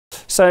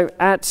So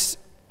at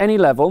any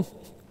level,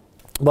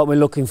 what we're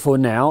looking for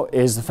now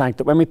is the fact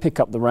that when we pick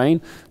up the rein,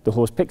 the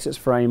horse picks its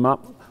frame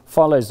up,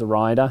 follows the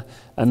rider,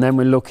 and then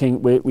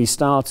we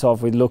start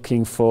off with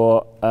looking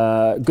for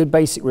good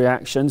basic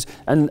reactions,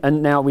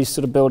 and now we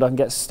sort of build up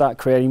and start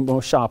creating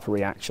more sharper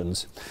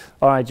reactions.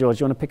 All right, George,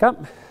 you want to pick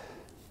up?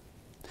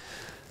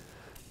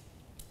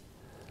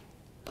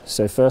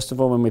 So first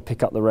of all, when we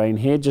pick up the rein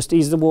here, just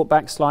ease the walk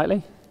back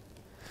slightly.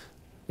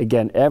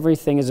 Again,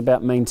 everything is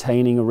about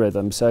maintaining a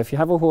rhythm. So if you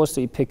have a horse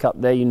that you pick up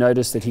there, you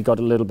notice that he got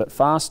a little bit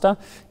faster,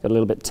 got a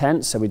little bit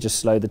tense, so we just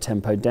slow the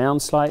tempo down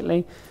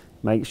slightly,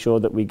 make sure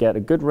that we get a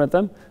good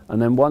rhythm,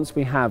 and then once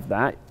we have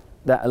that,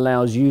 that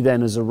allows you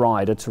then as a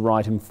rider to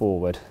ride him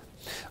forward.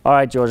 All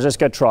right, George, let's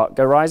go trot.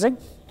 Go rising,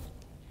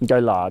 go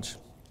large.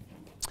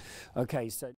 Okay, so...